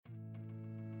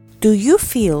Do you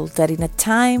feel that in a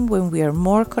time when we are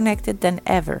more connected than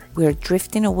ever, we are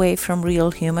drifting away from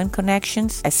real human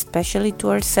connections, especially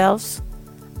to ourselves?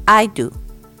 I do.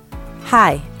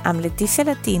 Hi, I'm Leticia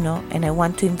Latino, and I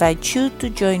want to invite you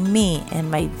to join me and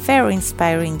my very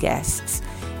inspiring guests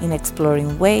in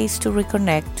exploring ways to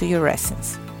reconnect to your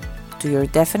essence, to your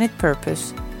definite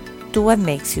purpose, to what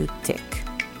makes you tick.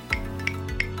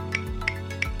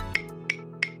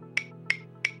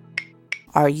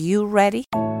 Are you ready?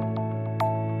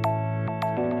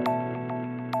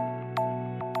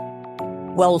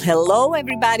 Well, hello,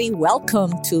 everybody.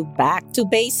 Welcome to Back to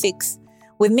Basics.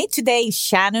 With me today is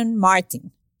Shannon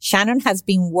Martin. Shannon has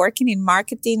been working in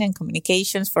marketing and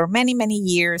communications for many, many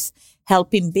years,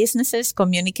 helping businesses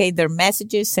communicate their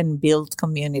messages and build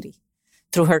community.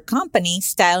 Through her company,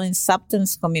 Style and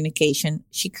Substance Communication,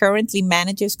 she currently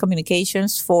manages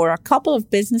communications for a couple of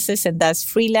businesses and does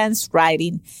freelance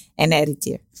writing and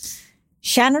editing.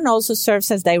 Shannon also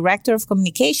serves as Director of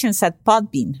Communications at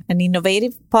Podbean, an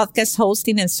innovative podcast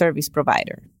hosting and service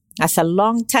provider. As a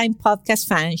longtime podcast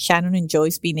fan, Shannon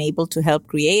enjoys being able to help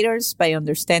creators by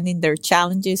understanding their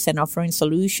challenges and offering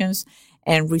solutions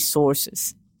and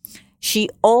resources. She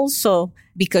also,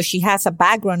 because she has a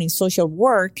background in social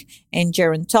work and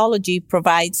gerontology,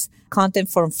 provides content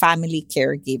for family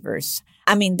caregivers.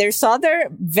 I mean, there's other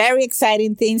very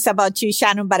exciting things about you,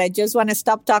 Shannon, but I just want to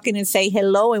stop talking and say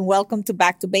hello and welcome to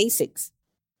Back to Basics.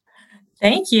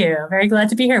 Thank you. Very glad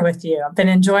to be here with you. I've been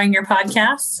enjoying your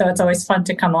podcast, so it's always fun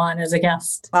to come on as a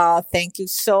guest. Oh, thank you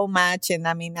so much. And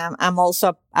I mean, I'm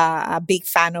also a big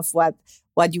fan of what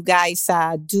you guys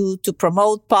do to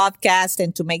promote podcasts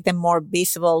and to make them more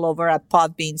visible over at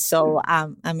Podbean. So,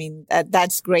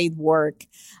 that's great work.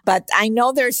 But I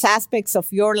know there's aspects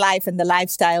of your life and the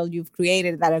lifestyle you've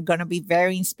created that are going to be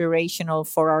very inspirational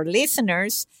for our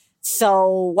listeners.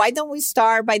 So why don't we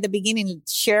start by the beginning?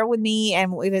 Share with me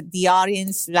and with the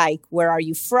audience, like, where are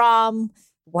you from?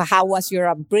 How was your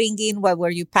upbringing? What were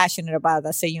you passionate about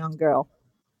as a young girl?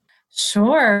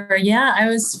 Sure. Yeah, I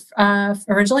was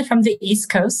originally from the East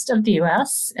Coast of the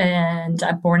U.S. and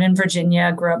I'm born in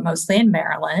Virginia, grew up mostly in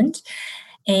Maryland.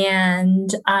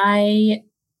 And I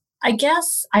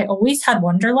guess I always had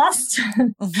wanderlust.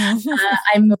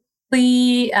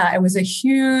 I was a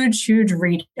huge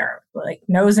reader, like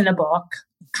nose in a book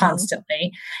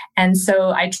constantly. And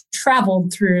so I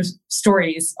traveled through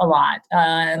stories a lot.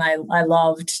 And I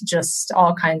loved just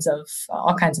all kinds of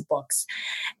books.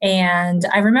 And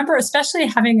I remember especially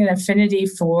having an affinity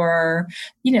for,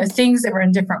 things that were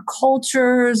in different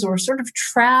cultures or sort of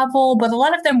travel, but a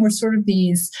lot of them were sort of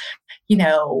these,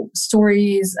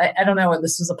 stories. I don't know if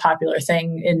this was a popular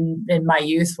thing in my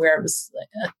youth, where it was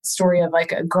a story of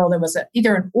like a girl that was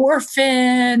either an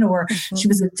orphan or she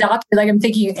was adopted. Like I'm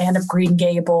thinking Anne of Green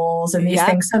Gables and these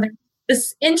things. So there's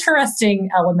this interesting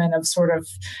element of sort of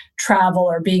travel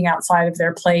or being outside of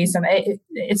their place. And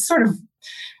it's sort of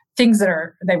things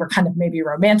they were kind of maybe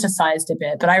romanticized a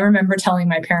bit. But I remember telling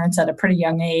my parents at a pretty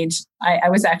young age, I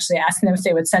was actually asking them if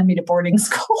they would send me to boarding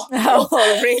school. Oh,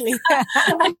 really?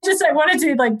 I wanted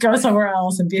to go somewhere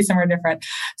else and be somewhere different.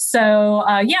 So,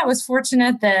 I was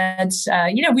fortunate that,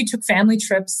 we took family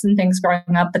trips and things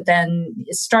growing up. But then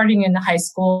starting in high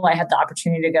school, I had the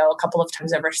opportunity to go a couple of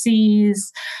times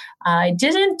overseas. I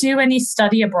didn't do any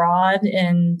study abroad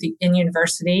in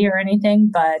university or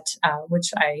anything, but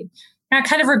which I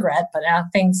kind of regret, but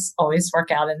things always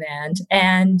work out in the end.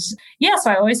 And so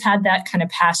I always had that kind of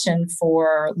passion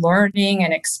for learning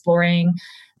and exploring.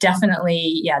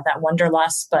 Definitely, that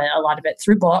wanderlust, but a lot of it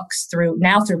through books, through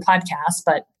podcasts,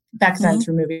 but back then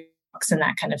through movie books and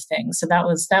that kind of thing. So that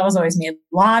was always me. A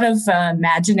lot of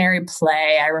imaginary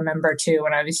play. I remember too,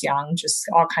 when I was young, just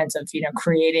all kinds of,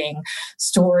 creating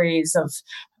stories of,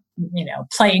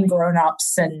 playing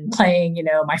grown-ups and playing,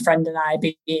 my friend and I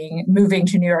moving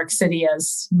to New York City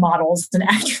as models and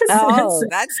actresses. Oh,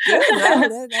 that's good.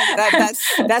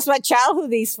 That's what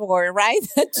childhood is for, right?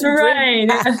 Right.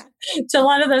 To a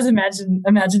lot of those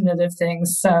imaginative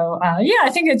things. So, I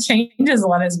think it changes a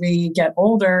lot as we get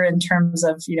older in terms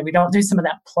of, we don't do some of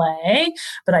that play,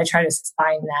 but I try to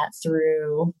find that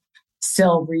through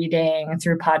still reading,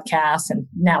 through podcasts, and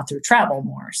now through travel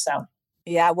more. So.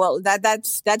 Yeah, well,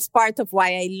 that's part of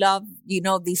why I love,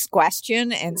 this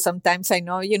question. And sometimes I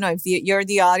know, if you're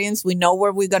the audience, we know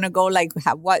where we're going to go, like,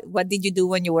 what did you do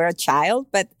when you were a child?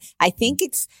 But I think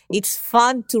it's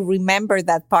fun to remember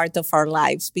that part of our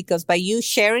lives, because by you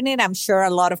sharing it, I'm sure a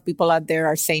lot of people out there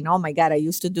are saying, oh my God, I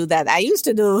used to do that. I used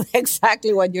to do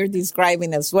exactly what you're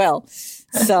describing as well.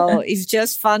 So it's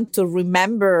just fun to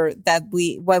remember that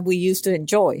what we used to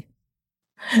enjoy.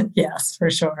 Yes, for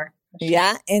sure.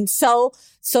 Yeah. And so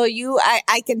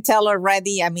I can tell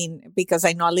already, I mean, because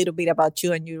I know a little bit about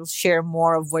you and you'll share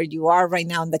more of where you are right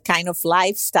now and the kind of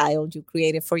lifestyle you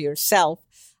created for yourself,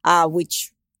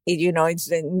 which,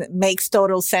 it makes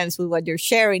total sense with what you're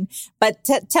sharing. But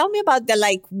tell me about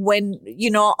when,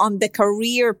 on the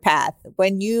career path,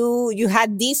 when you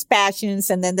had these passions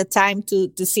and then the time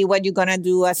to see what you're going to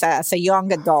do as a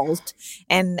young adult.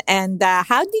 And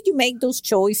how did you make those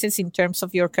choices in terms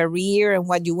of your career and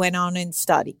what you went on and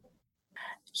studied?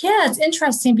 Yeah, it's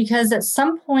interesting because at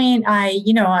some point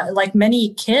like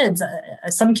many kids,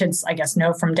 some kids, I guess,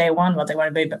 know from day one what they want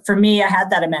to be. But for me, I had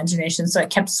that imagination. So I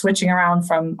kept switching around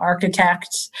from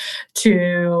architect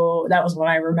to, that was what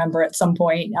I remember at some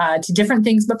point, to different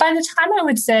things. But by the time I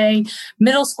would say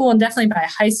middle school and definitely by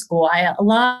high school, I had a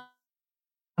lot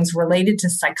related to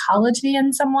psychology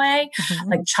in some way,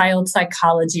 like child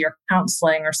psychology or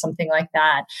counseling or something like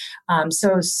that.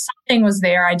 So something was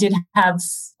there. I did have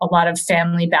a lot of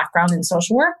family background in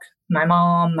social work, my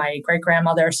mom, my great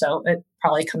grandmother. So it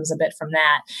probably comes a bit from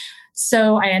that.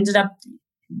 So I ended up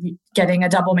getting a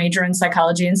double major in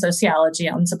psychology and sociology,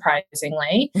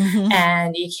 unsurprisingly.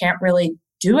 And you can't really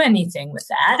do anything with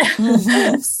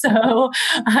that. So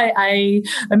I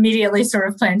immediately sort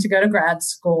of planned to go to grad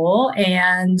school.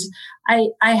 And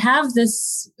I have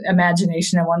this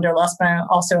imagination and wanderlust, but I'm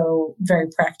also very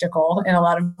practical in a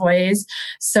lot of ways.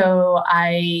 So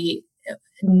I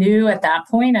knew at that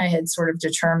point, I had sort of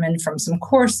determined from some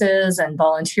courses and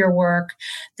volunteer work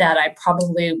that I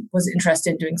probably was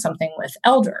interested in doing something with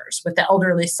elders, with the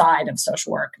elderly side of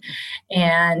social work.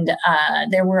 And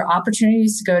there were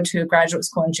opportunities to go to a graduate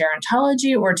school in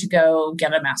gerontology or to go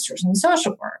get a master's in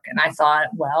social work. And I thought,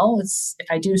 well, if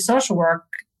I do social work,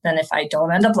 then if I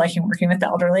don't end up liking working with the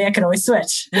elderly, I could always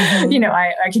switch.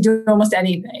 I could do almost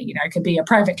anything. I could be a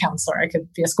private counselor. I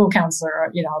could be a school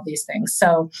counselor, all these things.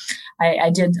 So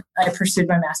I pursued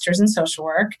my master's in social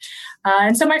work.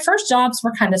 And so my first jobs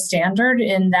were kind of standard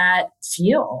in that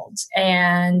field.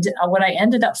 And what I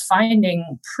ended up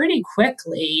finding pretty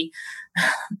quickly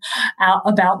out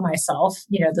about myself,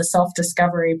 the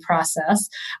self-discovery process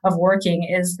of working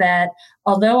is that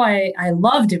although I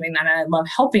love doing that and I love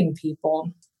helping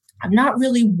people, I'm not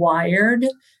really wired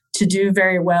to do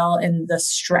very well in the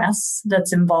stress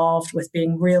that's involved with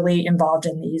being really involved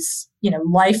in these,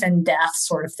 life and death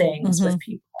sort of things with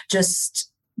people.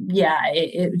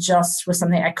 It just was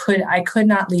something I could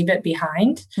not leave it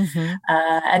behind.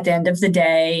 At the end of the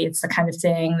day, it's the kind of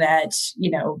thing that,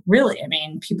 really,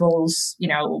 people's,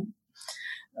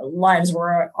 lives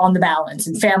were on the balance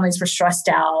and families were stressed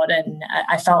out. And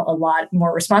I felt a lot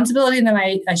more responsibility than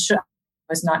I should.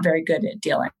 Was not very good at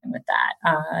dealing with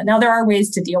that. Now, there are ways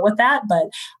to deal with that,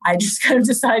 but I just kind of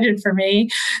decided for me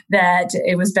that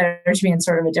it was better to be in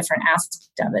sort of a different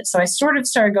aspect of it. So I sort of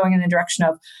started going in the direction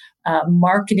of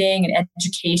marketing and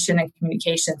education and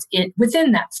communications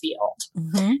within that field.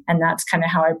 And that's kind of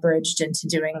how I bridged into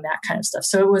doing that kind of stuff.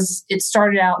 So it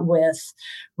started out with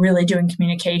really doing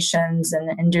communications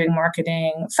and doing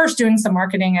marketing, first doing some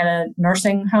marketing at a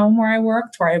nursing home where I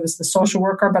worked, where I was the social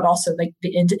worker, but also like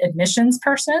the admissions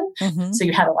person. So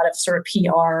you had a lot of sort of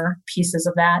PR pieces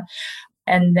of that.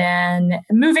 And then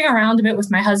moving around a bit with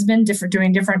my husband,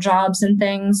 doing different jobs and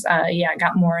things. I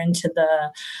got more into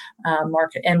the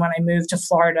market. And when I moved to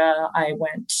Florida, I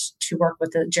went to work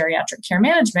with a geriatric care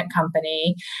management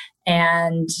company.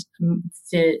 And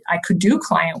I could do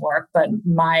client work, but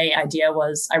my idea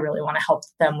was I really want to help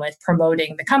them with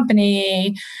promoting the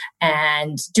company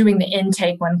and doing the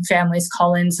intake when families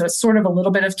call in. So it's sort of a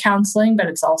little bit of counseling, but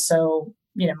it's also,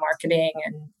 marketing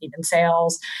and even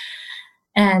sales.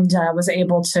 And was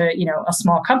able to, a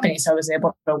small company. So I was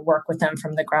able to work with them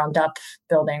from the ground up,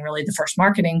 building really the first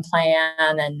marketing plan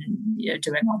and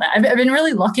doing all that. I've been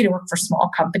really lucky to work for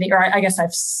small company, or I guess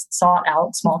I've sought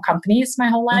out small companies my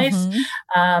whole life,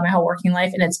 my whole working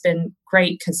life. And it's been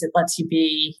great because it lets you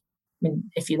be,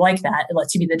 if you like that, it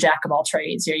lets you be the jack of all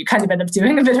trades. You kind of end up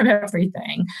doing a bit of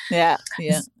everything. Yeah.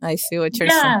 I see what you're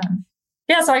saying.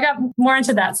 Yeah, so I got more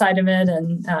into that side of it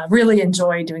and really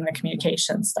enjoy doing the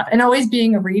communication stuff. And always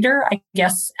being a reader, I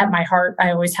guess at my heart,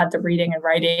 I always had the reading and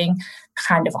writing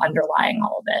kind of underlying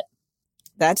all of it.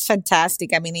 That's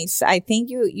fantastic. I think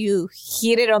you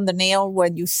hit it on the nail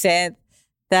when you said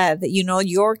that,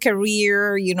 your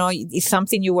career, is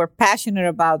something you were passionate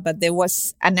about, but there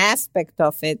was an aspect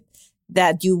of it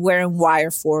that you weren't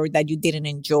wired for, that you didn't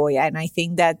enjoy. And I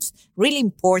think that's really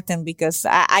important because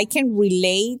I can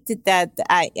relate that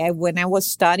when I was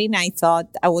studying, I thought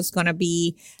I was going to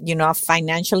be, a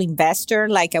financial investor.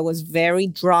 Like I was very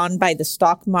drawn by the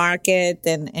stock market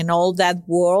and all that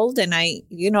world. And I,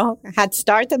 had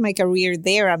started my career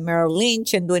there at Merrill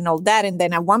Lynch and doing all that. And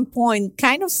then at one point,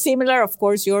 kind of similar, of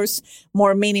course, yours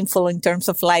more meaningful in terms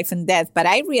of life and death. But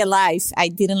I realized I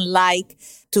didn't like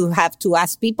to have to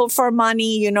ask people for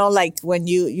money, like when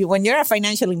when you're a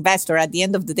financial investor, at the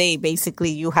end of the day, basically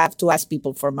you have to ask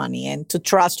people for money and to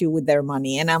trust you with their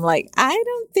money. And I'm like, I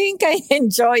don't think I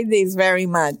enjoy this very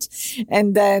much.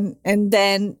 And then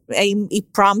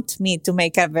it prompted me to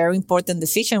make a very important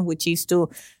decision, which is to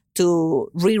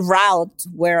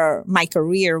reroute my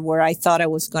career where I thought I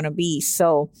was going to be.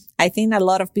 So I think a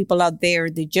lot of people out there,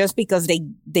 just because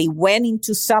they went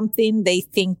into something, they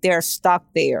think they're stuck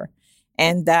there.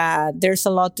 And there's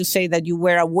a lot to say that you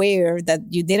were aware that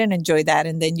you didn't enjoy that,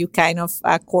 and then you kind of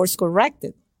course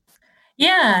corrected.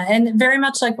 Yeah, and very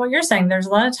much like what you're saying, there's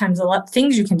a lot of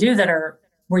things you can do that are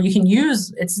where you can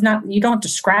use. It's not, you don't have to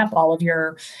scrap all of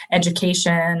your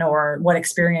education or what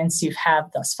experience you've had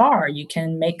thus far. You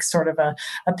can make sort of a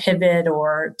pivot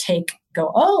or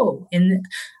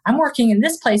I'm working in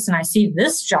this place and I see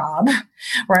this job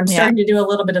where I'm starting to do a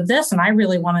little bit of this, and I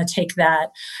really want to take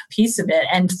that piece of it.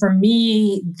 And for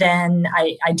me, then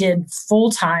I did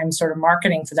full-time sort of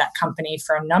marketing for that company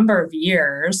for a number of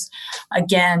years.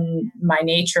 Again, my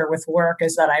nature with work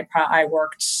is that I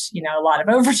worked, a lot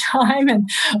of overtime and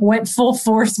went full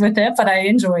force with it, but I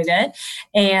enjoyed it.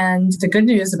 And the good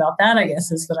news about that, I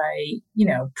guess, is that I,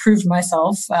 proved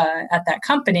myself at that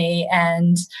company.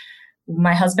 And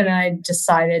my husband and I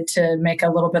decided to make a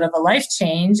little bit of a life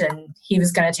change, and he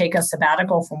was going to take a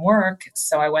sabbatical from work.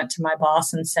 So I went to my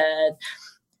boss and said,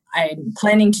 I'm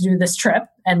planning to do this trip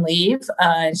and leave.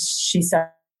 She said,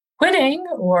 quitting,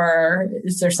 or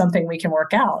is there something we can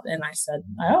work out? And I said,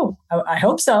 oh, I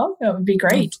hope so. It would be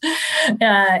great.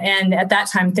 And at that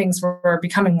time, things were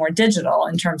becoming more digital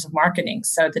in terms of marketing.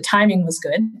 So the timing was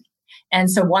good.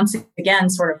 And so once again,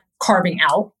 sort of carving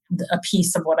out a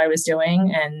piece of what I was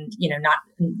doing and,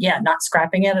 not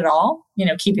scrapping it at all,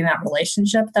 keeping that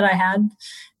relationship that I had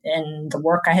and the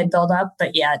work I had built up,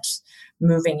 but yet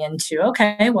moving into,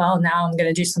 okay, well, now I'm going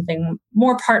to do something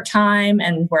more part-time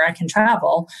and where I can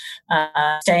travel,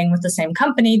 staying with the same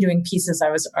company, doing pieces I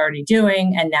was already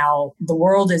doing. And now the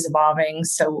world is evolving.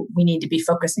 So we need to be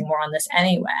focusing more on this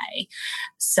anyway.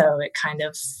 So it kind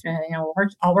of,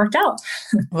 all worked out.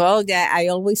 Well, yeah, I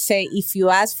always say, if you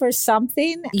ask for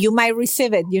something, you might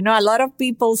receive it. A lot of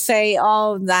people say,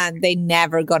 oh, that they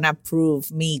never going to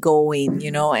approve me going,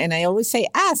 and I always say,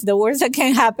 ask. The worst that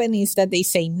can happen is that they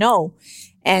say no.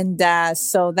 And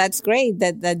so that's great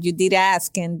that you did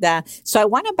ask. And so I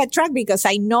want to backtrack because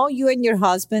I know you and your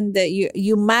husband, that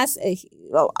you must,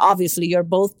 obviously you're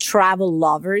both travel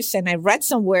lovers. And I read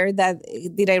somewhere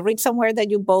that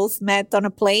you both met on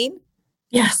a plane?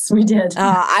 Yes, we did.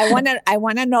 I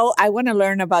want to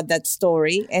learn about that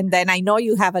story. And then I know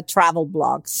you have a travel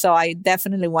blog. So I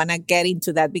definitely want to get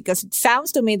into that because it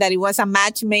sounds to me that it was a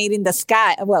match made in the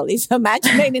sky. Well, it's a match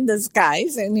made in the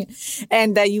skies. And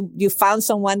you found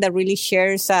someone that really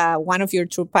shares one of your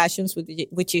true passions,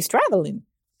 which is traveling.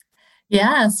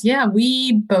 Yes. Yeah.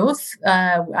 We both,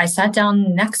 I sat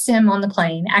down next to him on the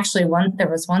plane. Actually, there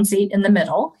was one seat in the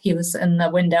middle. He was in the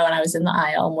window and I was in the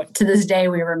aisle. And to this day,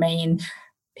 we remain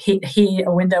he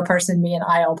a window person, me an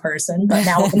aisle person, but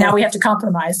now we have to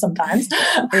compromise sometimes.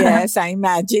 Yes, I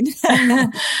imagine.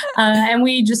 And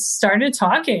we just started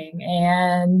talking,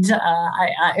 and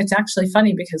it's actually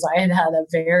funny because I had a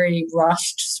very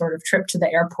rushed sort of trip to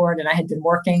the airport, and I had been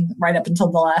working right up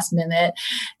until the last minute,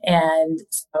 and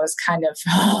so I was kind of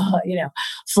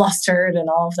flustered and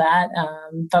all of that.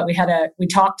 But we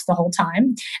talked the whole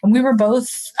time, and we were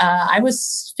both. I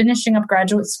was finishing up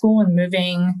graduate school and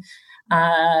moving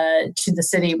to the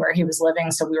city where he was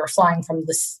living. So we were flying from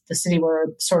the city where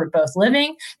we're sort of both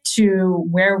living to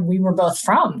where we were both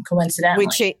from, coincidentally.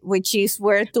 Which is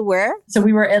where to where? So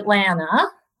we were Atlanta.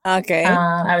 Okay.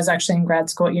 I was actually in grad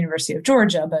school at University of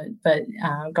Georgia, but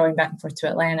going back and forth to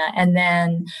Atlanta. And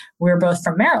then we were both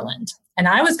from Maryland. And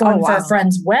I was going for a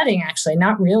friend's wedding, actually,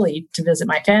 not really to visit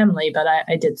my family, but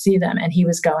I did see them. And he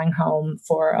was going home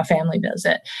for a family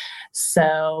visit.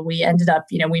 So we ended up,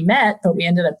 we met, but we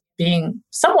ended up being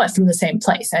somewhat from the same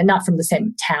place, and not from the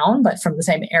same town, but from the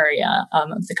same area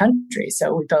of the country.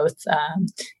 So we both,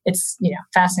 it's,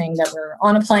 fascinating that we're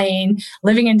on a plane,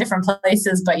 living in different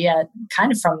places, but yet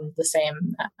kind of from the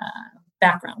same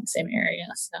background, same area.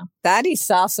 So that is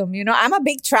awesome. I'm a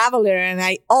big traveler and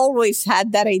I always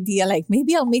had that idea, like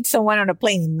maybe I'll meet someone on a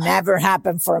plane. It never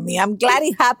happened for me. I'm glad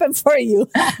it happened for you.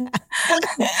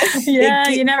 Yeah,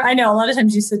 I know a lot of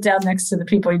times you sit down next to the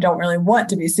people you don't really want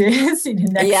to be seated next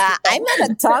to. Yeah, I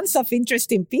met tons of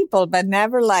interesting people, but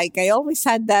never I always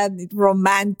had that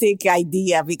romantic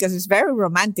idea, because it's very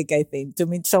romantic, I think, to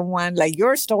meet someone like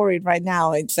your story right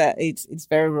now. It's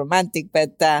very romantic,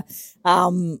 but,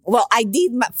 well, I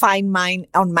did find mine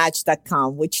on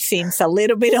Match.com, which seems a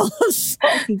little bit also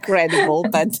incredible,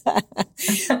 but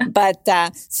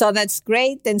so that's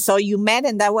great. And so you met,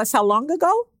 and that was how long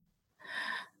ago?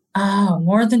 Oh,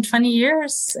 more than 20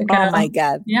 years ago. Oh my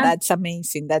God. Yeah. That's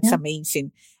amazing. That's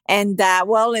amazing. And,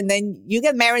 and then you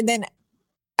get married. Then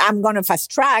I'm going to fast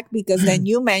track, because then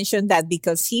you mentioned that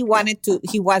because he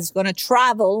was going to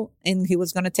travel and he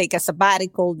was going to take a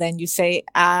sabbatical. Then you say,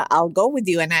 I'll go with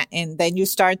you. And then you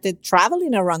started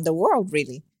traveling around the world,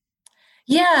 really.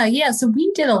 Yeah. So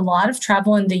we did a lot of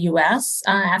travel in the U.S.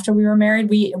 After we were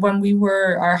married. When we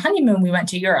were our honeymoon, we went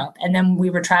to Europe, and then we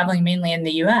were traveling mainly in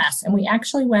the U.S. And we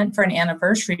actually went for an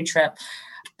anniversary trip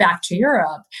back to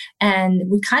Europe. And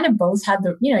we kind of both had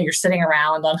you're sitting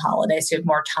around on holiday, so you have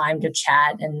more time to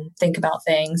chat and think about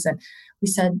things. And we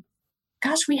said,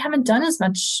 gosh, we haven't done as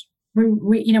much.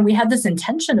 We had this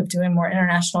intention of doing more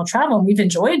international travel, and we've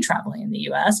enjoyed traveling in the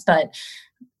U.S., but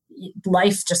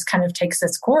life just kind of takes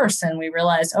its course, and we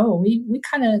realize, we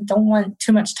kind of don't want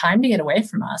too much time to get away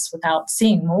from us without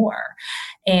seeing more.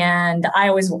 And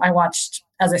I watched,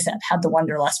 as I said, had the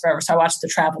Wanderlust forever. So I watched the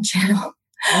Travel Channel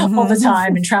all the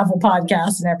time, and travel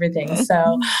podcasts and everything.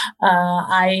 So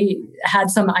I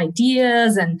had some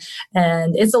ideas, and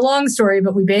it's a long story,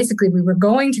 but we were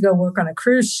going to go work on a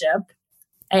cruise ship.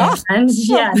 And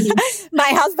my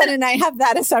husband and I have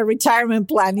that as our retirement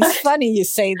plan. It's funny you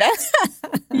say that.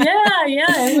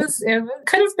 It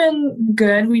could have been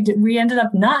good. We ended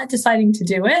up not deciding to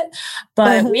do it,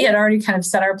 but we had already kind of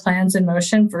set our plans in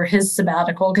motion for his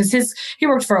sabbatical, because he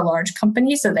worked for a large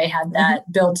company, so they had that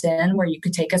built in where you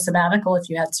could take a sabbatical if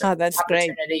you had certain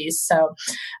opportunities. Great. So,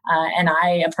 and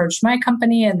I approached my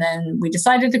company, and then we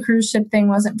decided the cruise ship thing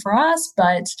wasn't for us,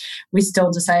 but we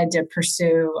still decided to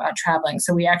pursue traveling.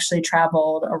 So we actually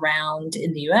traveled around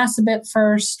in the U.S. a bit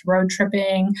first, road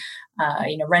tripping,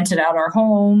 rented out our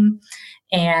home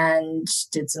and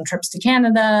did some trips to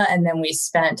Canada. And then we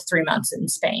spent 3 months in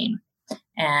Spain.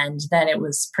 And then it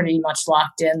was pretty much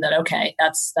locked in that, okay,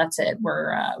 that's it.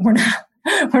 We're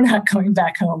not going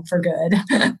back home for good.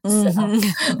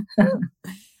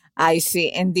 I see.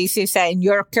 And this is, and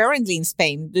you're currently in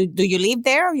Spain. Do you live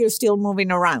there, or you're still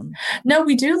moving around? No,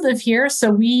 we do live here. So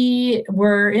we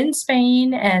were in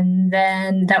Spain, and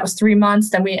then that was 3 months.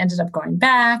 Then we ended up going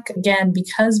back again,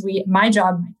 because my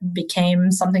job became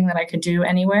something that I could do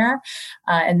anywhere.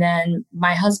 And then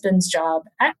my husband's job,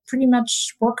 I pretty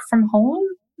much work from home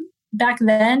back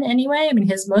then anyway. I mean,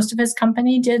 most of his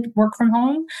company did work from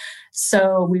home.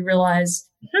 So we realized,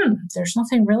 there's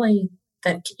nothing really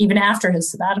that, even after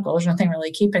his sabbatical, there's nothing really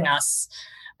keeping us,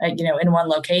 in one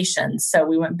location. So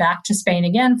we went back to Spain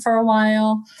again for a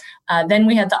while. Then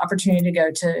we had the opportunity to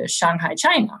go to Shanghai,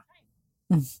 China.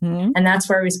 Mm-hmm. And that's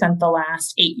where we spent the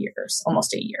last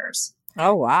almost 8 years.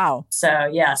 Oh, wow. So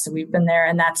we've been there,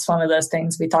 and that's one of those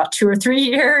things we thought 2 or 3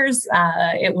 years.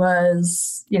 It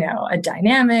was, a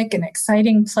dynamic and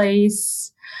exciting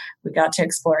place. We got to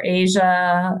explore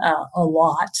Asia a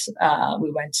lot.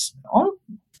 We went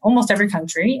almost every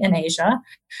country in Asia.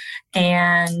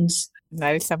 And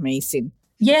that is amazing.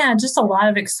 Yeah, just a lot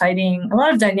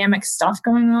of dynamic stuff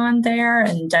going on there,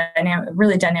 and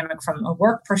really dynamic from a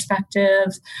work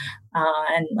perspective,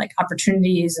 and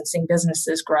opportunities and seeing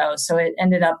businesses grow. So it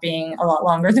ended up being a lot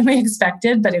longer than we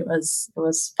expected, but it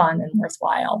was fun and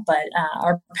worthwhile. But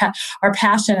our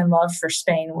passion and love for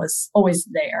Spain was always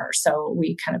there. So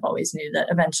we kind of always knew that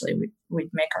eventually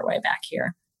we'd make our way back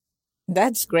here.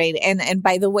 That's great. And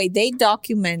by the way, they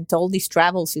document all these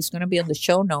travels. It's going to be on the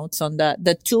show notes on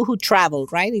the Two Who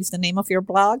Traveled, right? Is the name of your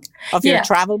blog, your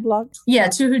travel blog? Yeah,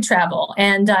 Two Who Travel.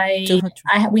 And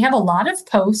we have a lot of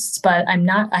posts, but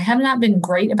I have not been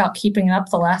great about keeping up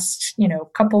the last,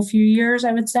 few years,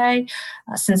 I would say,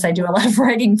 since I do a lot of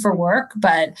writing for work.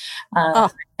 But I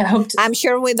hope I'm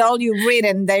sure with all you've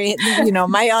written,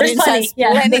 my audience has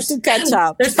plenty to catch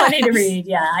up. There's plenty to read.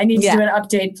 Yeah, I need to do an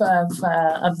update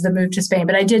of the move to Spain.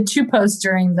 But I did 2 posts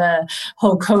during the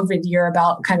whole COVID year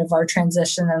about kind of our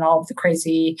transition and all of the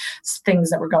crazy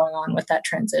things that were going on with that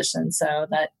transition. So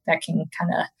that can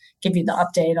kind of give you the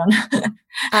update on.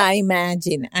 I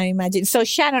imagine. So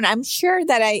Shannon, I'm sure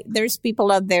that there's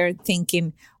people out there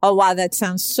thinking, oh, wow, that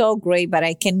sounds so great, but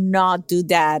I cannot do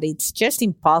that. It's just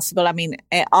impossible. I mean,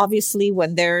 obviously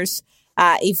when there's,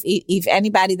 if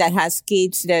anybody that has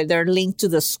kids, they're linked to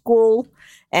the school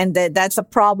and that's a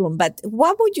problem. But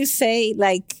what would you say,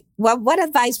 like, what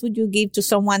advice would you give to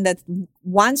someone that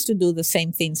wants to do the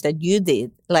same things that you did?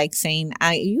 Like saying,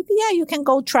 you can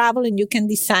go travel and you can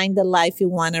design the life you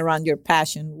want around your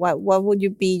passion. What would you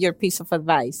be your piece of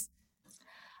advice?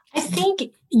 I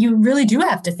think you really do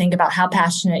have to think about how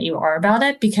passionate you are about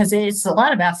it, because it's a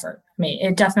lot of effort. I mean,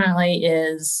 it definitely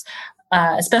is,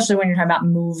 especially when you're talking about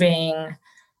moving.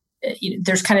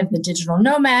 There's kind of the digital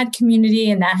nomad community,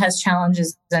 and that has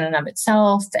challenges in and of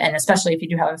itself. And especially if you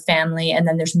do have a family, and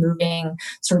then there's moving,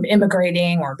 sort of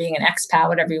immigrating or being an expat,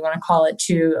 whatever you want to call it,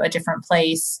 to a different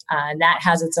place. And that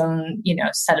has its own,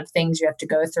 set of things you have to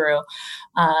go through.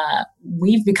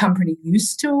 We've become pretty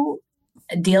used to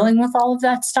dealing with all of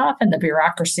that stuff and the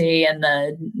bureaucracy and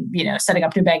the, setting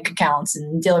up new bank accounts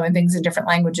and dealing with things in different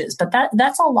languages. But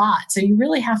that's a lot. So you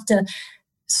really have to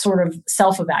sort of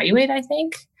self-evaluate, I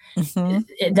think.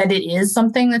 Mm-hmm. That it is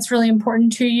something that's really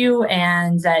important to you,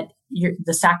 and that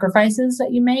the sacrifices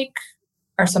that you make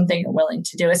are something you're willing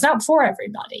to do. It's not for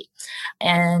everybody.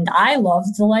 And I love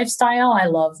the lifestyle. I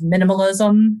love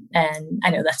minimalism. And I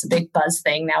know that's a big buzz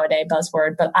thing nowadays,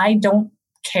 buzzword, but I don't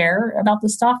care about the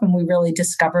stuff. And we really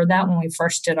discovered that when we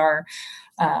first did our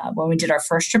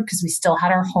first trip, because we still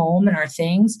had our home and our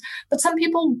things. But some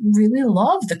people really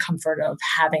love the comfort of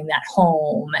having that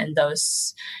home and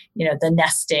those, the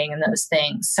nesting and those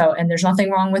things. So, and there's nothing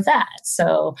wrong with that.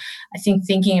 So I think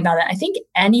thinking about it, I think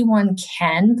anyone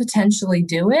can potentially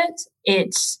do it.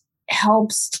 It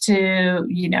helps to,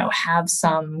 have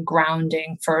some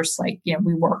grounding first. Like,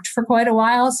 we worked for quite a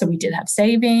while, so we did have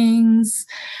savings.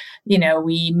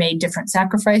 We made different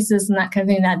sacrifices and that kind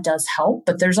of thing. That does help,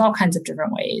 but there's all kinds of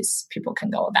different ways people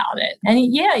can go about it. And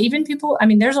even people,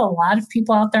 there's a lot of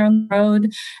people out there on the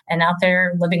road and out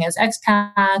there living as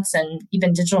expats and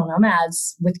even digital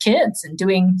nomads with kids and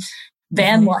doing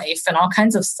van life and all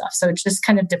kinds of stuff. So it just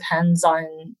kind of depends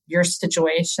on your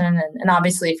situation. And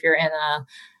obviously if you're in a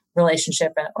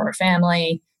relationship or a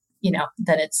family,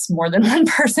 that it's more than one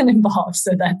person involved.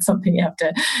 So that's something you have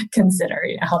to consider.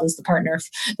 How does do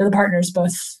the partners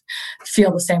both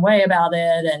feel the same way about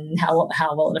it, and how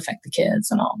will it affect the kids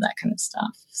and all that kind of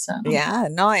stuff. So yeah,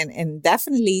 no, and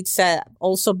definitely it's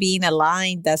also being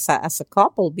aligned as a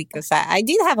couple, because I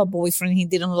did have a boyfriend. He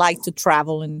didn't like to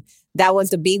travel, and that was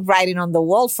the big writing on the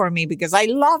wall for me, because I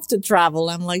love to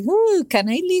travel. I'm like, can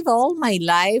I live all my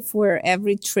life where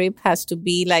every trip has to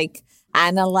be like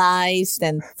analyzed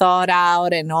and thought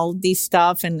out and all this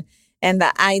stuff? And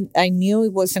I knew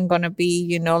it wasn't going to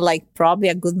be, like probably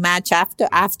a good match after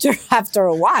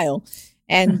a while.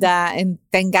 And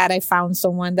thank God I found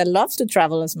someone that loves to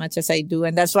travel as much as I do.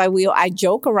 And that's why I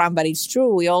joke around, but it's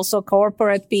true. We also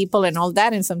corporate people and all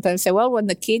that. And sometimes say, well, when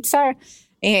the kids are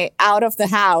out of the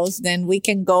house, then we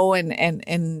can go and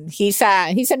he's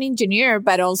an engineer,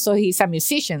 but also he's a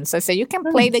musician. So I say, you can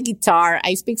play the guitar.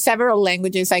 I speak several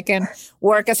languages. I can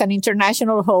work as an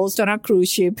international host on a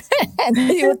cruise ship and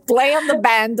he would play on the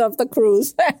band of the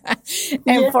cruise.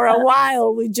 And for a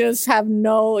while, we just have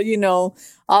no,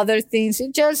 other things.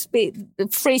 It just be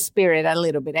free spirit a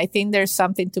little bit. I think there's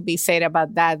something to be said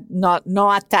about that.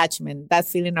 No attachment, that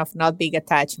feeling of not big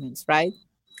attachments, right?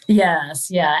 Yes.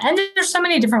 Yeah. And there's so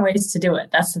many different ways to do it.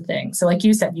 That's the thing. So like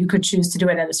you said, you could choose to do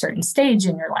it at a certain stage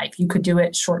in your life. You could do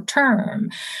it short term.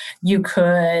 You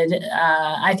could,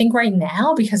 I think right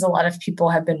now, because a lot of people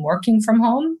have been working from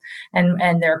home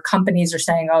and their companies are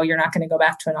saying, oh, you're not going to go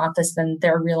back to an office, then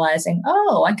they're realizing,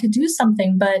 oh, I could do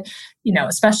something. But,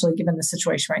 especially given the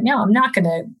situation right now, I'm not going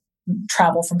to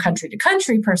travel from country to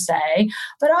country per se,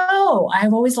 but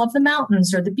I've always loved the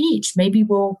mountains or the beach. Maybe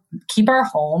we'll keep our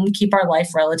home, keep our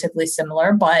life relatively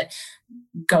similar, but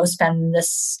go spend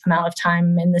this amount of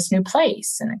time in this new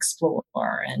place and explore.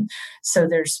 And so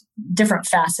there's different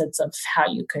facets of how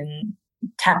you can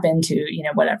tap into,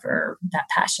 whatever that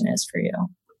passion is for you.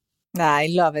 I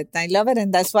love it.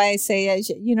 And that's why I say,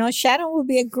 Shannon would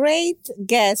be a great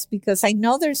guest, because I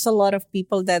know there's a lot of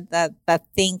people that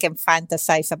think and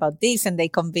fantasize about this, and they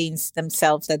convince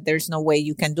themselves that there's no way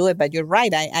you can do it. But you're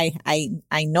right.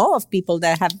 I know of people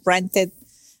that have rented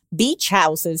beach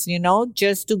houses,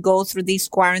 just to go through this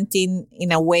quarantine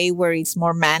in a way where it's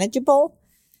more manageable.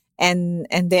 And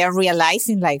they're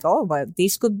realizing like, oh, but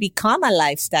this could become a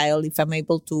lifestyle if I'm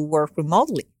able to work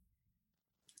remotely.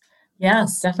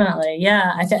 Yes, definitely.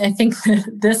 Yeah, I think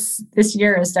this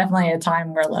year is definitely a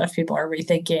time where a lot of people are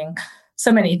rethinking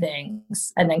so many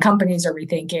things. And then companies are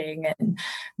rethinking and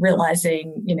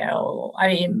realizing, I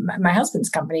mean, my husband's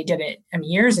company did it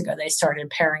years ago. They started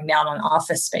paring down on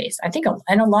office space. I think,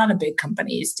 and a lot of big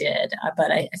companies did,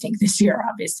 but I think this year,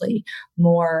 obviously,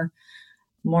 more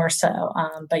so.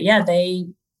 But yeah, they,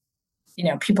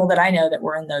 people that I know that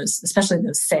were in those, especially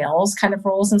those sales kind of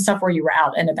roles and stuff where you were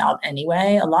out and about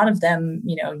anyway, a lot of them,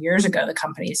 years ago, the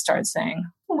companies started saying,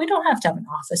 well, we don't have to have an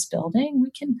office building. We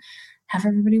can have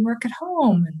everybody work at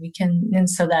home, and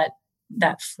so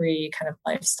that free kind of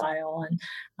lifestyle. And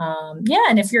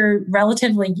and if you're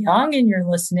relatively young and you're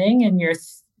listening and you're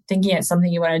thinking it's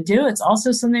something you want to do, it's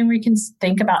also something we can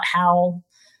think about how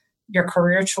your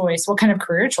career choice, what kind of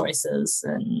career choices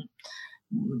and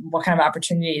what kind of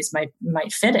opportunities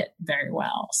might fit it very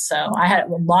well. So I had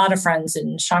a lot of friends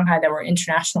in Shanghai that were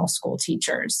international school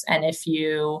teachers. And if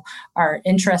you are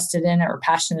interested in or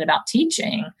passionate about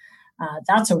teaching,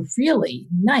 that's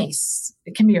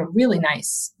it can be a really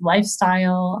nice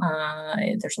lifestyle.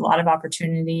 There's a lot of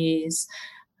opportunities.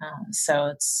 So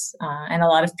it's, and a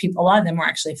lot of them were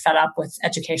actually fed up with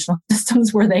educational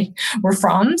systems where they were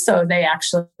from. So they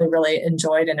actually really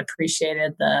enjoyed and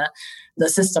appreciated the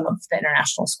system of the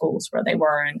international schools where they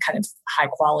were and kind of high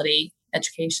quality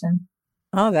education.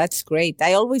 Oh, that's great.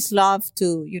 I always love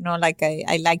to,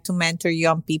 I like to mentor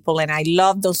young people, and I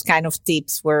love those kind of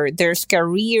tips where there's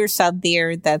careers out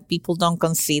there that people don't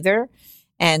consider.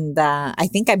 And I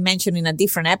think I mentioned in a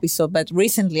different episode, but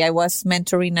recently I was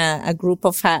mentoring a group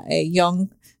of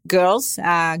young girls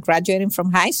graduating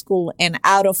from high school. And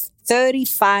out of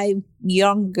 35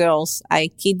 young girls,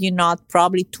 I kid you not,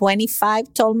 probably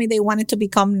 25 told me they wanted to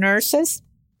become nurses.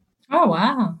 Oh,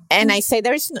 wow. And I say,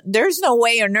 there's no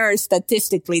way on earth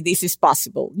statistically this is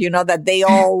possible, that they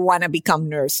all want to become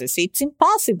nurses. It's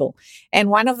impossible. And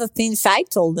one of the things I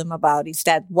told them about is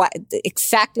that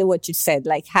exactly what you said,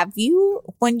 like,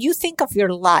 when you think of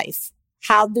your life,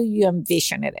 how do you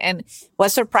envision it? And it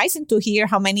was surprising to hear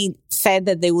how many said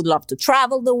that they would love to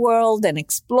travel the world and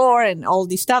explore and all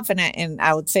this stuff. And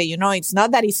I would say, it's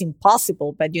not that it's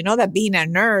impossible, but that being a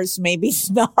nurse maybe is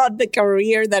not the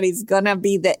career that is going to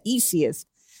be the easiest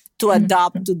to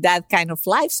adopt to that kind of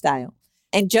lifestyle.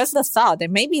 And just the thought,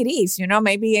 and maybe it is,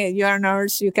 maybe you're a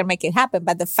nurse, you can make it happen.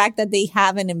 But the fact that they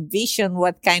haven't envisioned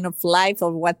what kind of life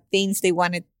or what things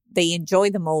they enjoy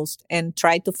the most and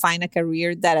try to find a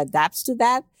career that adapts to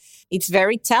that, it's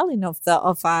very telling of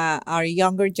our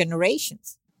younger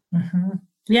generations. Mm-hmm.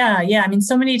 Yeah. I mean,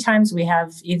 so many times we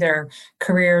have either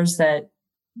careers that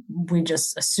we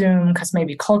just assume because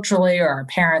maybe culturally or our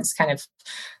parents kind of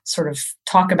sort of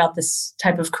talk about this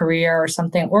type of career or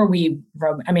something, or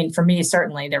for me,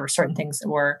 certainly there were certain things that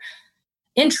were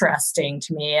interesting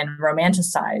to me and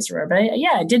romanticized, but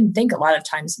I didn't think a lot of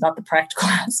times about the practical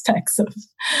aspects of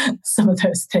some of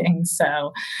those things.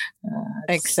 So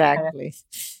exactly.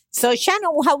 So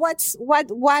Shannon, what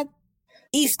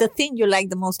is the thing you like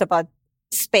the most about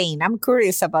Spain? I'm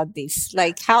curious about this.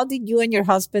 Like, how did you and your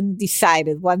husband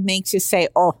decided? What makes you say,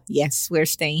 "Oh, yes, we're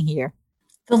staying here"?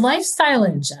 The lifestyle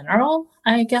in general,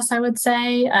 I guess I would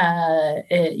say,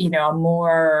 a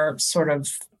more sort of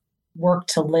work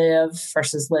to live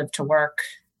versus live to work,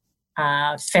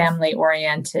 family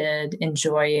oriented,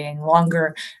 enjoying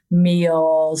longer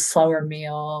meals, slower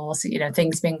meals,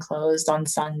 things being closed on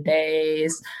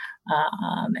Sundays,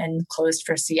 and closed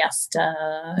for siesta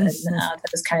and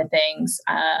those kind of things.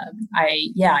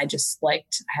 I just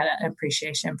had an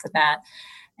appreciation for that.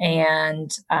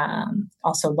 And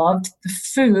also loved the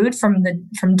food from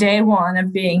day one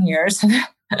of being here. So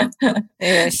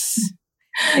yes.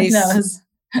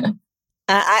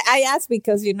 I ask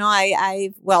because,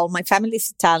 my family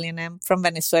is Italian. I'm from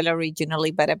Venezuela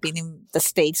originally, but I've been in the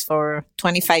States for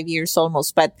 25 years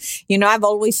almost. But, I've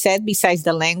always said, besides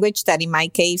the language, that in my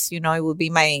case, it would be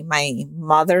my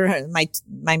mother,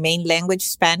 my main language,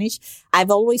 Spanish.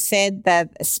 I've always said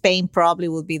that Spain probably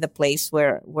would be the place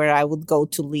where I would go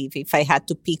to live if I had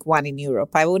to pick one in Europe.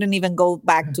 I wouldn't even go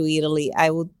back to Italy. I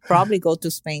would probably go to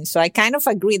Spain. So I kind of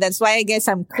agree. That's why I guess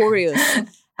I'm curious.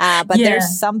 But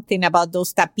there's something about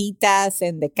those tapitas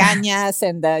and the cañas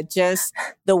and just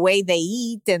the way they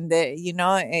eat and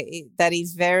that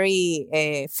is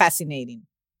very fascinating.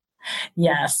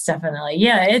 Yes, definitely.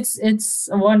 Yeah, it's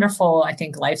a wonderful, I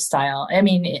think, lifestyle. I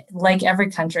mean, like every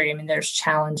country, there's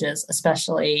challenges,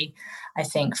 especially I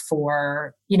think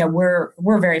we're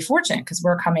very fortunate because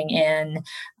we're coming in,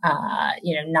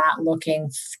 not looking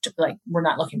we're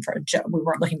not looking for a job. We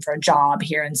weren't looking for a job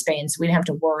here in Spain. So we didn't have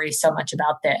to worry so much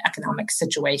about the economic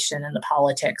situation and the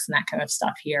politics and that kind of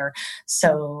stuff here.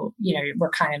 So, we're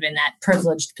kind of in that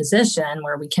privileged position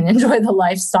where we can enjoy the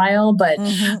lifestyle. But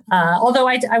although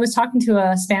I was talking to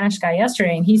a Spanish guy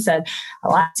yesterday and he said,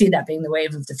 I see that being the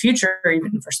wave of the future,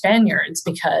 even for Spaniards,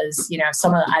 because,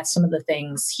 some of the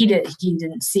things he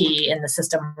didn't see in the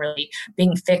system really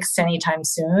being fixed anytime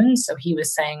soon. So he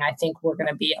was saying, I think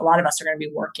a lot of us are going to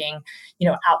be working,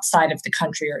 outside of the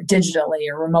country or digitally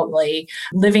or remotely,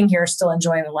 living here, still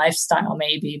enjoying the lifestyle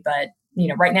maybe, but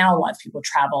right now, a lot of people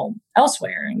travel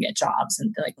elsewhere and get jobs,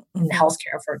 and like in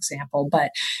healthcare, for example.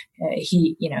 But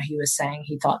he was saying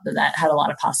he thought that had a lot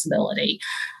of possibility.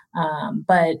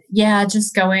 But yeah,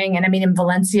 just going. And I mean, in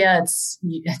Valencia,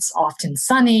 it's often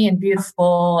sunny and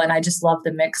beautiful. And I just love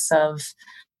the mix of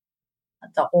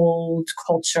the old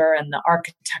culture and the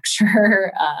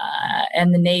architecture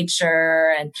and the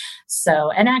nature. And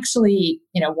actually,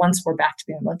 once we're back to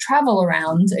being able to travel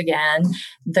around again,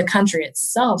 the country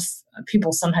itself,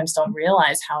 people sometimes don't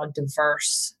realize how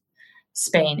diverse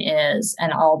Spain is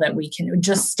and all that we can,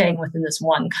 just staying within this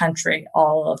one country,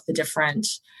 all of the different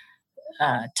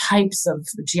types of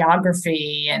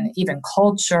geography and even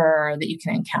culture that you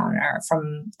can encounter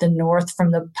from the north, from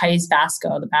the País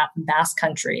Vasco, the Basque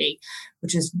country,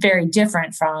 which is very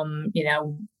different from,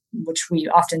 which we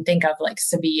often think of like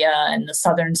Sevilla and the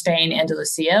southern Spain,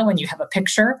 Andalusia, when you have a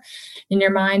picture in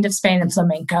your mind of Spain and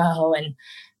flamenco,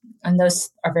 and those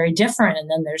are very different. And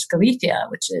then there's Galicia,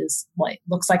 which is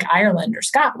looks like Ireland or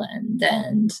Scotland.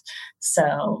 And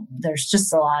so there's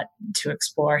just a lot to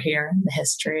explore here in the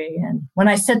history. And when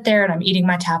I sit there and I'm eating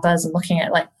my tapas and looking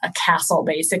at like a castle,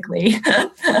 basically,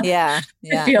 yeah.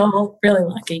 I feel really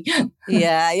lucky.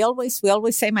 Yeah. We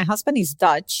always say my husband is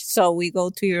Dutch. So we go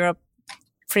to Europe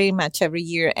pretty much every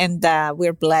year, and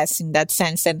we're blessed in that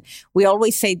sense. And we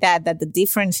always say that the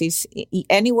difference is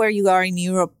anywhere you are in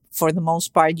Europe, for the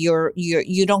most part,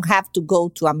 you don't have to go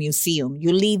to a museum.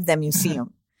 You leave the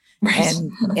museum. Right.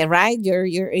 And right,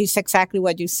 it's exactly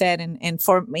what you said. And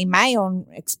for in my own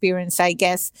experience, I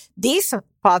guess this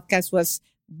podcast was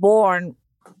born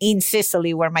in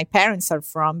Sicily, where my parents are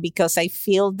from, because I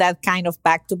feel that kind of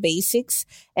back to basics.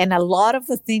 And a lot of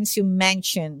the things you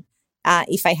mentioned,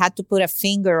 if I had to put a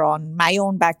finger on my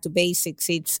own back to basics,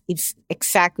 it's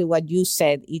exactly what you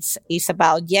said. It's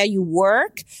about, you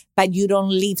work, but you don't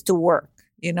live to work.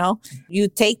 You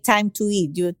take time to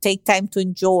eat, you take time to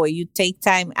enjoy, you take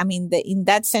time. I mean, in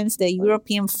that sense, the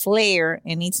European flair,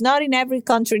 and it's not in every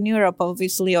country in Europe,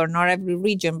 obviously, or not every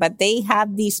region, but they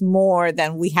have this more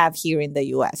than we have here in the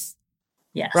US.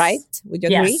 Yes. Right? Would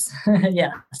you agree? Yes.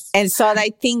 Yes. And so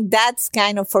I think that's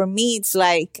kind of, for me, it's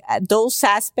like those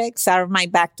aspects are my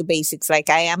back to basics. Like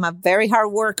I am a very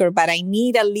hard worker, but I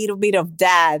need a little bit of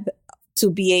that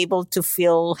to be able to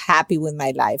feel happy with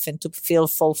my life and to feel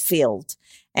fulfilled.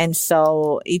 And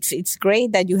so it's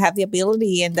great that you have the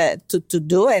ability and to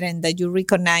do it, and that you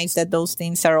recognize that those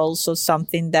things are also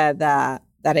something that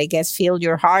I guess fill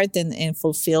your heart and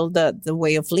fulfill the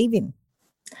way of living.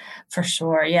 For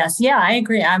sure. Yes. Yeah, I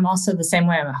agree. I'm also the same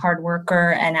way. I'm a hard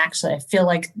worker. And actually, I feel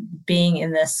like being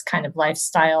in this kind of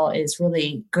lifestyle is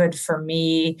really good for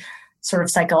me sort of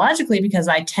psychologically, because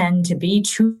I tend to be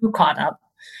too caught up.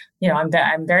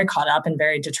 I'm very caught up and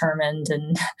very determined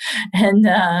and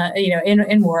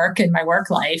in work, in my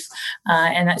work life.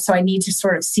 And so I need to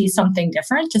sort of see something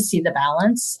different to see the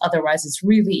balance. Otherwise, it's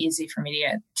really easy for me to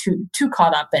get too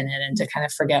caught up in it and to kind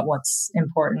of forget what's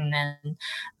important. And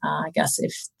I guess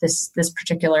if this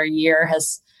particular year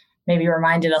has maybe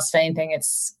reminded us of anything,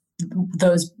 it's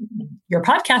your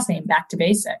podcast name, Back to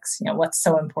Basics, what's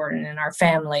so important in our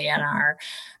family and our,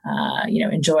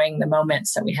 enjoying the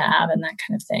moments that we have and that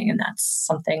kind of thing. And that's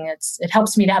something it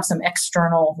helps me to have some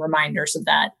external reminders of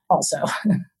that also.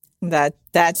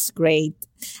 That's great.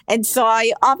 And so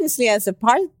I obviously, as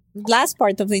last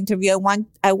part of the interview,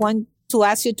 I want to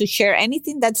ask you to share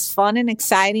anything that's fun and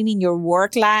exciting in your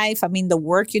work life. I mean, the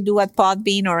work you do at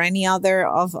Podbean or any other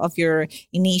of your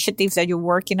initiatives that you're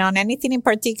working on, anything in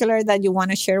particular that you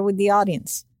want to share with the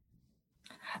audience?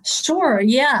 Sure.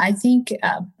 Yeah, I think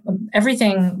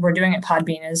everything we're doing at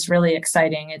Podbean is really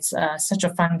exciting. It's such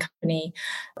a fun company.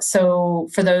 So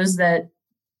for those that,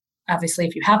 obviously,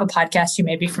 if you have a podcast, you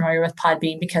may be familiar with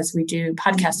Podbean because we do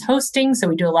podcast hosting. So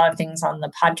we do a lot of things on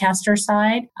the podcaster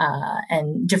side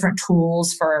and different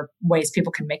tools for ways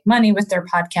people can make money with their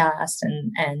podcast.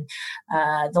 And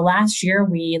the last year,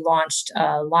 we launched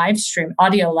a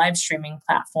audio live streaming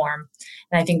platform.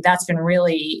 And I think that's been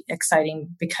really exciting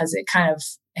because it kind of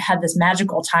had this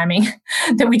magical timing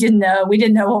that we didn't know. We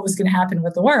didn't know what was going to happen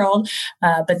with the world,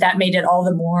 but that made it all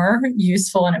the more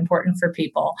useful and important for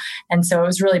people. And so it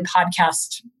was really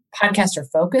podcaster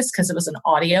focused because it was an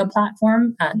audio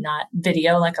platform, not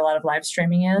video like a lot of live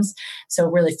streaming is. So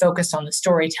really focused on the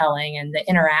storytelling and the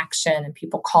interaction and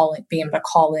people being able to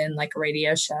call in like a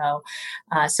radio show.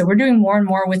 So we're doing more and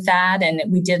more with that. And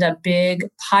we did a big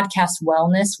podcast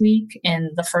wellness week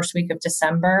in the first week of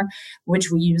December, which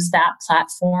we use that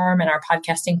platform and our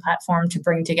podcasting platform to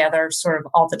bring together sort of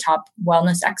all the top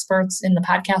wellness experts in the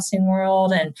podcasting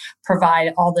world and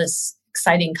provide all this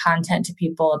exciting content to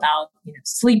people about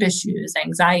sleep issues,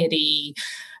 anxiety,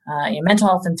 mental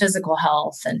health and physical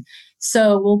health. And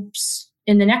so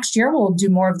in the next year, we'll do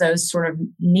more of those sort of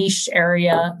niche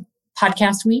area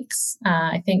podcast weeks,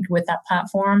 I think, with that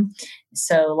platform.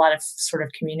 So a lot of sort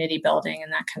of community building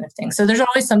and that kind of thing. So there's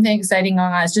always something exciting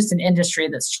going on. It's just an industry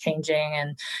that's changing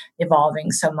and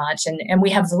evolving so much. And we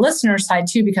have the listener side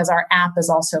too, because our app is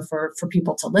also for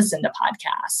people to listen to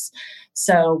podcasts.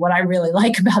 So what I really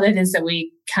like about it is that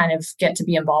we kind of get to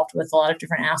be involved with a lot of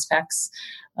different aspects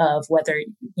of whether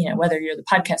you're the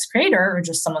podcast creator or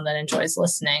just someone that enjoys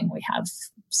listening. We have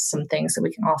some things that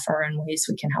we can offer and ways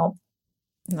we can help.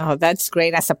 Oh, that's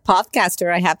great. As a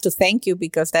podcaster, I have to thank you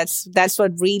because that's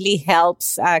what really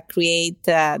helps create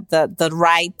the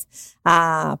right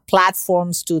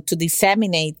platforms to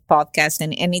disseminate podcasts.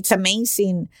 And it's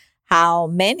amazing how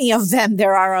many of them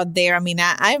there are out there. I mean,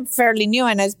 I'm fairly new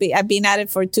and I've been at it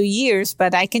for 2 years,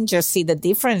 but I can just see the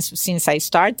difference since I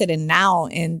started and now.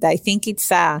 And I think it's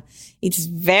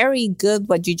very good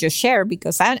what you just shared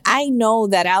because I know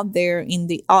that out there in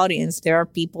the audience, there are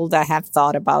people that have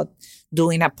thought about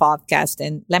doing a podcast.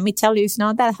 And let me tell you, it's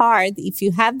not that hard. If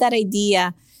you have that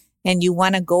idea and you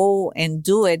want to go and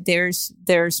do it,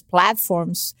 there's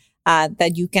platforms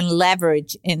that you can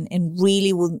leverage and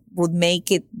really would make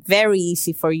it very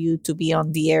easy for you to be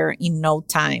on the air in no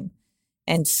time.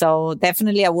 And so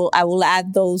definitely I will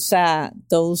add those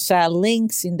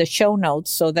links in the show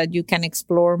notes so that you can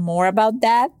explore more about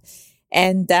that.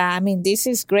 And I mean, this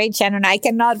is great, Shannon. I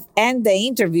cannot end the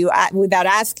interview without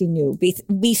asking you,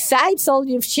 besides all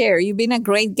you've shared, you've been a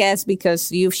great guest because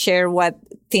you've shared what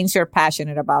things you're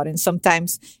passionate about. And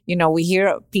sometimes, we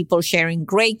hear people sharing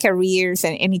great careers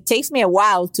and it takes me a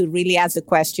while to really ask the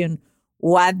question,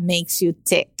 what makes you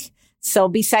tick? So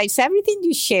besides everything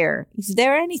you share, is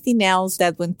there anything else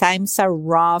that when times are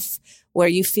rough, where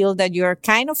you feel that you're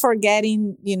kind of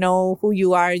forgetting, who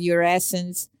you are, your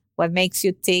essence, what makes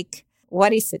you tick?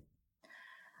 What is it?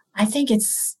 I think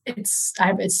it's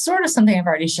sort of something I've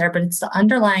already shared, but it's the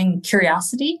underlying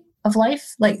curiosity of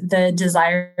life, like the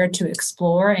desire to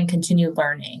explore and continue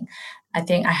learning. I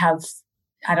think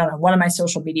one of my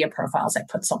social media profiles, I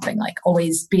put something like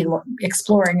always be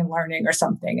exploring and learning or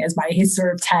something as my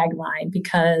sort of tagline,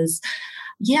 because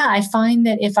I find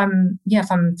that if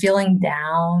I'm feeling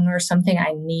down or something,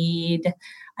 I need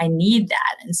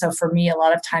that. And so for me, a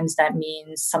lot of times that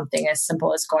means something as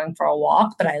simple as going for a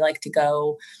walk, but I like to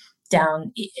go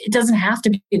down. It doesn't have to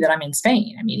be that I'm in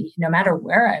Spain. I mean, no matter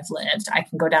where I've lived, I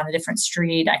can go down a different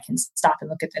street. I can stop and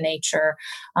look at the nature.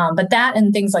 But that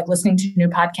and things like listening to new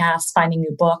podcasts, finding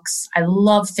new books. I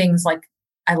love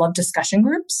discussion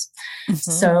groups. Mm-hmm.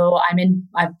 So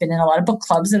I've been in a lot of book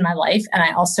clubs in my life. And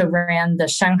I also ran the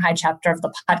Shanghai chapter of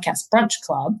the Podcast Brunch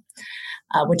Club,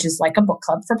 which is like a book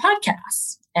club for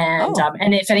podcasts. And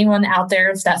and if anyone out there,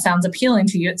 if that sounds appealing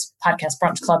to you, it's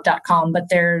podcastbrunchclub.com. But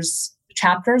there's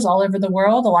chapters all over the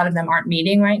world. A lot of them aren't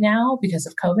meeting right now because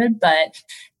of COVID, but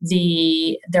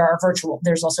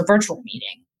there's also virtual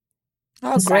meeting.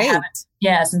 Oh, great.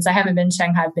 Since I haven't been in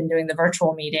Shanghai, I've been doing the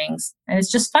virtual meetings. And it's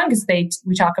just fun because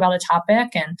we talk about a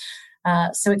topic.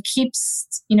 And so it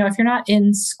keeps, if you're not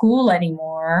in school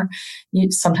anymore,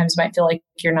 you sometimes might feel like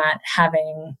you're not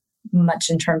having much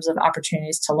in terms of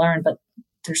opportunities to learn, but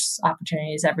there's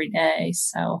opportunities every day.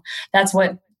 So that's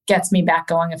what gets me back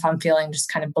going if I'm feeling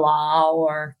just kind of blah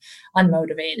or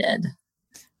unmotivated.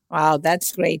 Wow,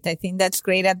 that's great. I think that's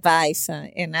great advice.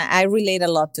 And I relate a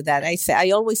lot to that. I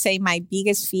always say my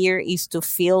biggest fear is to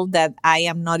feel that I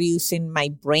am not using my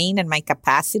brain and my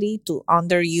capacity to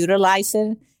underutilize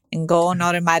it and go on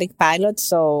automatic pilot.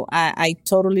 So I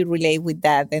totally relate with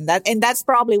that. And that's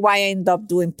probably why I end up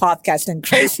doing podcasts and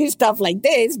crazy stuff like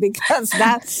this, because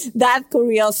that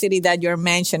curiosity that you're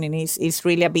mentioning is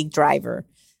really a big driver.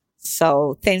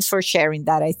 So thanks for sharing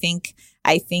that. I think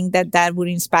that would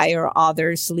inspire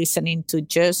others listening to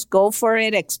just go for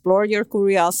it, explore your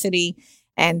curiosity,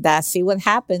 and see what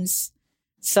happens.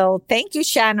 So thank you,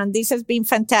 Shannon. This has been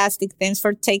fantastic. Thanks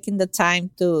for taking the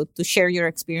time to share your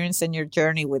experience and your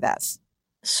journey with us.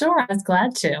 Sure, I was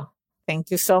glad to. Thank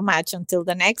you so much. Until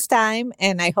the next time.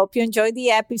 And I hope you enjoyed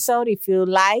the episode. If you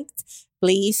liked,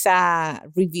 please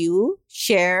review,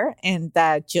 share, and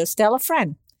just tell a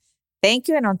friend. Thank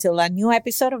you. And until a new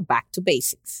episode of Back to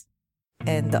Basics.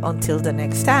 And until the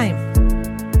next time.